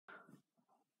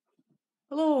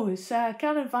Hello, it's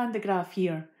Karen van de Graaf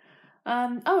here.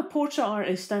 I'm a portrait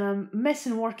artist and I'm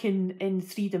missing working in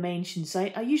 3 dimensions.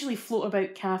 I usually float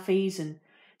about cafes and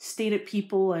stare at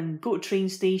people and go to train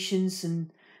stations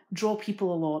and draw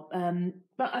people a lot.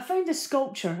 But I found this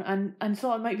sculpture and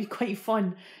thought it might be quite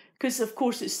fun because, of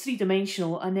course, it's 3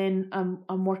 dimensional, and then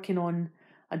I'm working on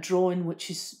a drawing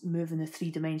which is moving the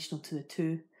 3 dimensional to the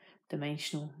 2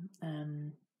 dimensional.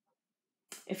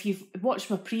 If you've watched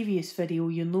my previous video,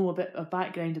 you'll know a bit of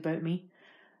background about me.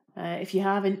 If you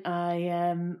haven't,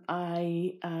 I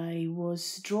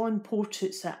was drawing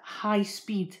portraits at high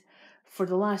speed for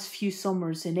the last few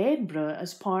summers in Edinburgh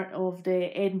as part of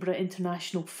the Edinburgh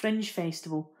International Fringe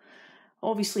Festival.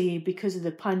 Obviously, because of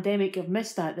the pandemic, I've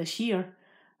missed that this year,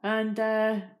 and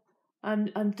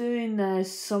I'm doing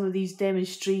some of these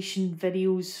demonstration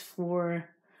videos for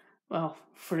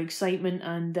excitement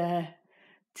and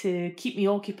to keep me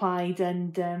occupied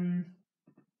and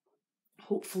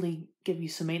hopefully give you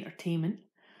some entertainment.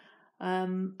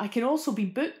 I can also be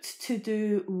booked to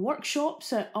do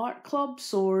workshops at art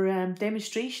clubs or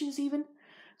demonstrations even.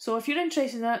 So if you're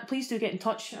interested in that, please do get in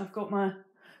touch. I've got my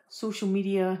social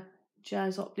media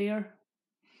jazz up there.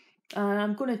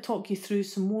 I'm going to talk you through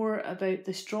some more about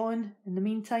this drawing in the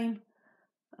meantime.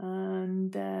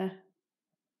 And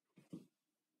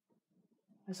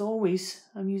as always,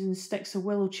 I'm using sticks of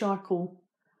willow charcoal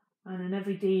and an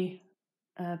everyday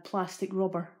plastic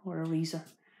rubber or eraser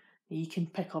that you can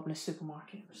pick up in a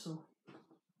supermarket or so.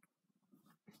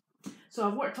 So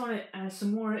I've worked on it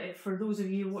some more. For those of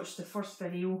you who watched the first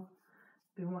video,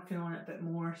 been working on it a bit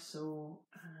more. So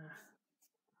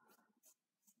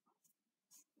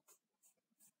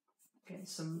getting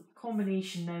some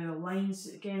combination now of lines.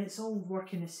 Again, it's all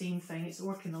working the same thing. It's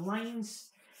working the lines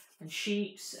and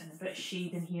shapes and a bit of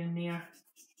shading here and there.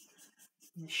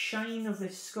 And the shine of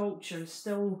this sculpture is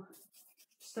still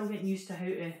getting used to how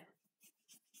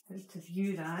to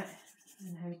view that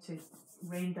and how to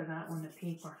render that on the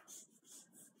paper.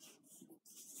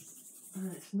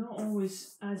 And it's not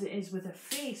always as it is with a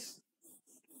face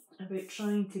about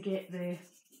trying to get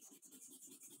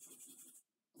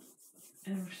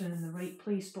everything in the right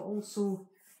place, but also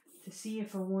to see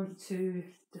if I want to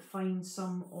define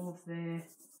some of the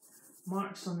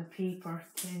marks on the paper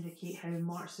to indicate how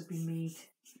marks have been made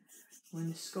when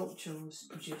the sculpture was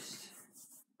produced.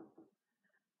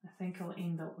 I think I'll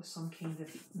end up with some kind of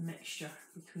mixture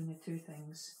between the two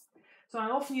things. So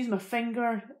I often use my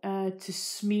finger to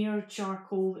smear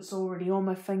charcoal that's already on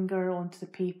my finger onto the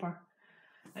paper.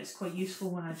 It's quite useful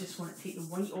when I just want to take the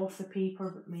white off the paper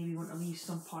but maybe want to leave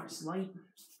some parts light.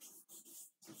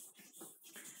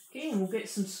 Okay, and we'll get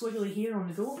some squiggly here on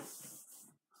the go.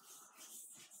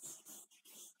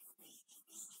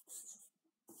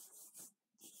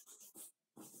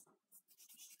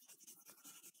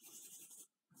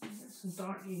 Some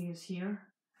dark areas here,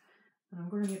 and I'm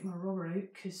going to get my rubber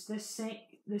out because this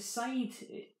side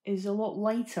is a lot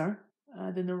lighter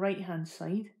than the right hand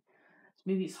side, so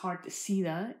maybe it's hard to see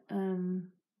that.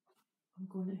 I'm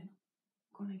going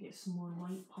to get some more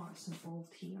light parts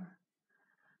involved here.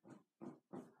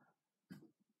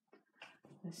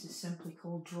 This is simply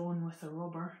called drawing with a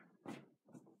rubber.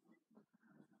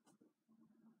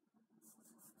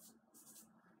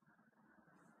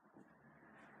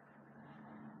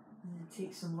 And then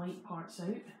take some light parts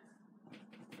out.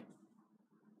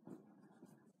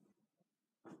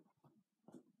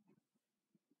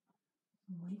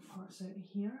 Some light parts out of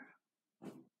here.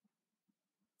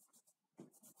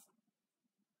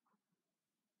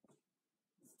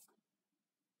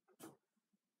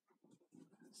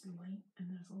 That's light, and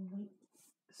there's a light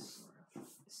sort of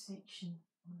section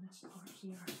on this part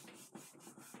here.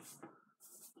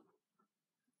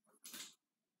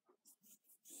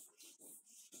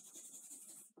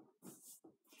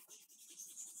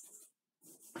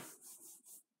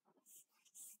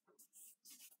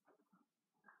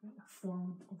 The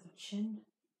form of the chin,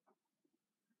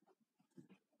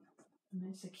 and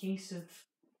it's a case of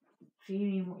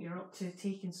varying what you're up to,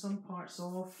 taking some parts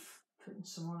off, putting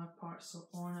some other parts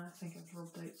on. I think I've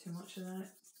rubbed out too much of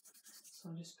that, so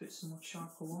I'll just put some more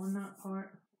charcoal on that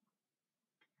part,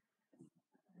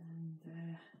 and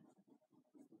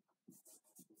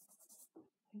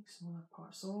take some other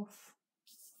parts off.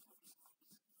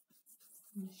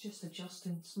 And it's just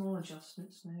adjusting, small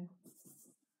adjustments now.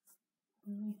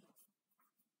 Really.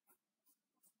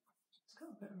 It's got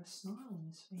a bit of a snarl in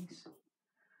his face.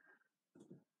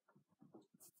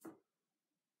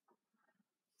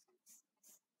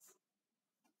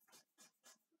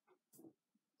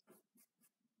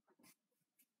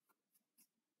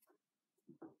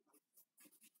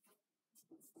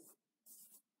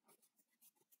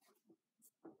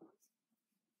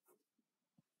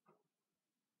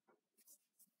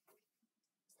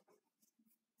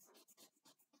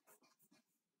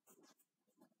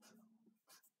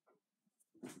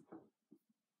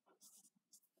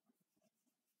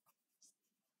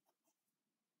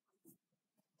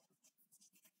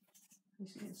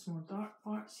 Just getting some more dark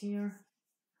parts here.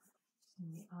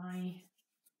 In the eye,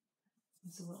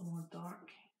 it's a little more dark.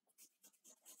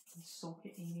 The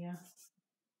socket area,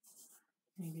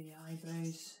 maybe the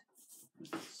eyebrows.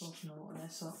 Soften a lot of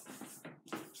this up.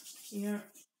 Here,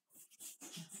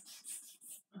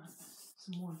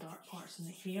 some more dark parts in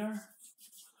the hair.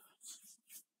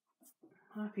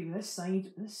 Happy with this side.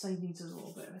 This side needs a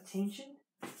little bit of attention.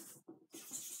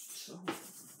 So.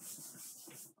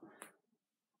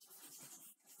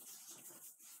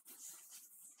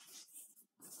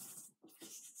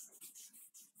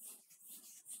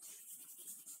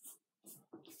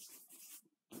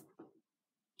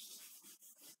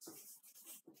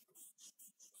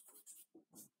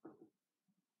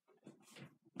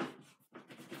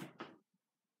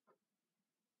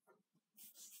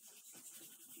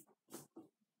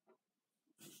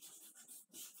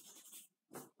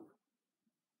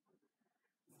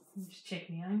 Just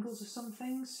checking the angles of some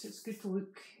things. It's good to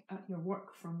look at your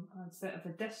work from a bit of a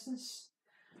distance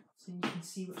so you can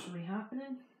see what's really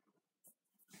happening.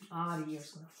 The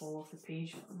ear's going to fall off the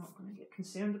page, but I'm not going to get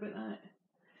concerned about that.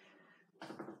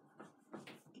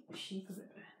 Get the shape of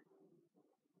it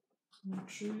more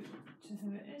true to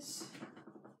how it is.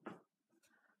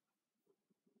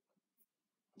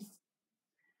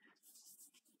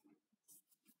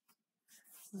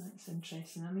 That's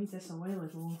interesting. I made this a while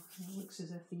ago. It looks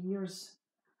as if the ears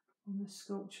on this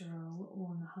sculpture are a little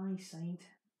on the high side.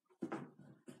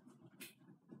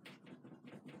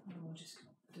 I'll just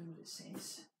do what it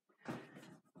says.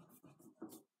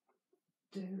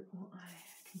 Do what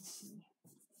I can see.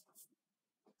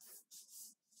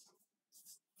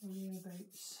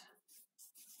 Whereabouts.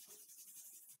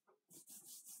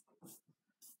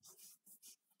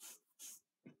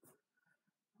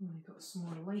 We've got some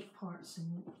more light parts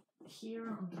in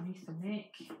here underneath the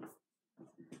neck.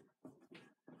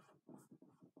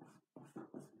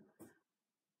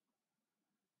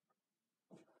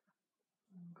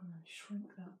 I'm going to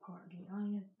shrink that part of the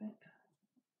eye a bit.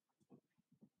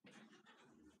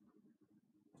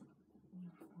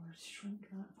 Therefore, shrink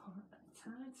that part a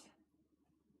tad.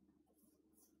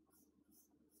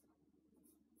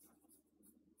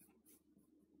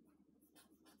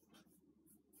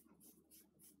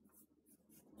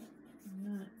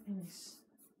 And that is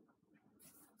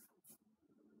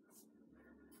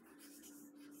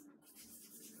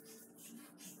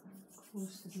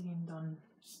close to being done.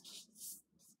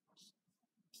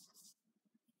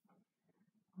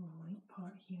 The light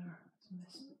part here is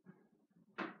missing.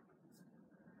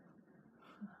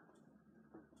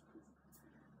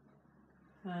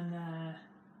 And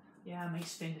yeah, I might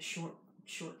spend a short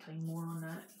time more on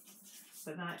that,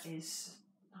 but that is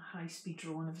a high-speed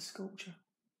drawing of a sculpture.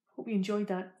 Hope you enjoyed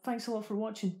that. Thanks a lot for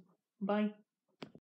watching. Bye.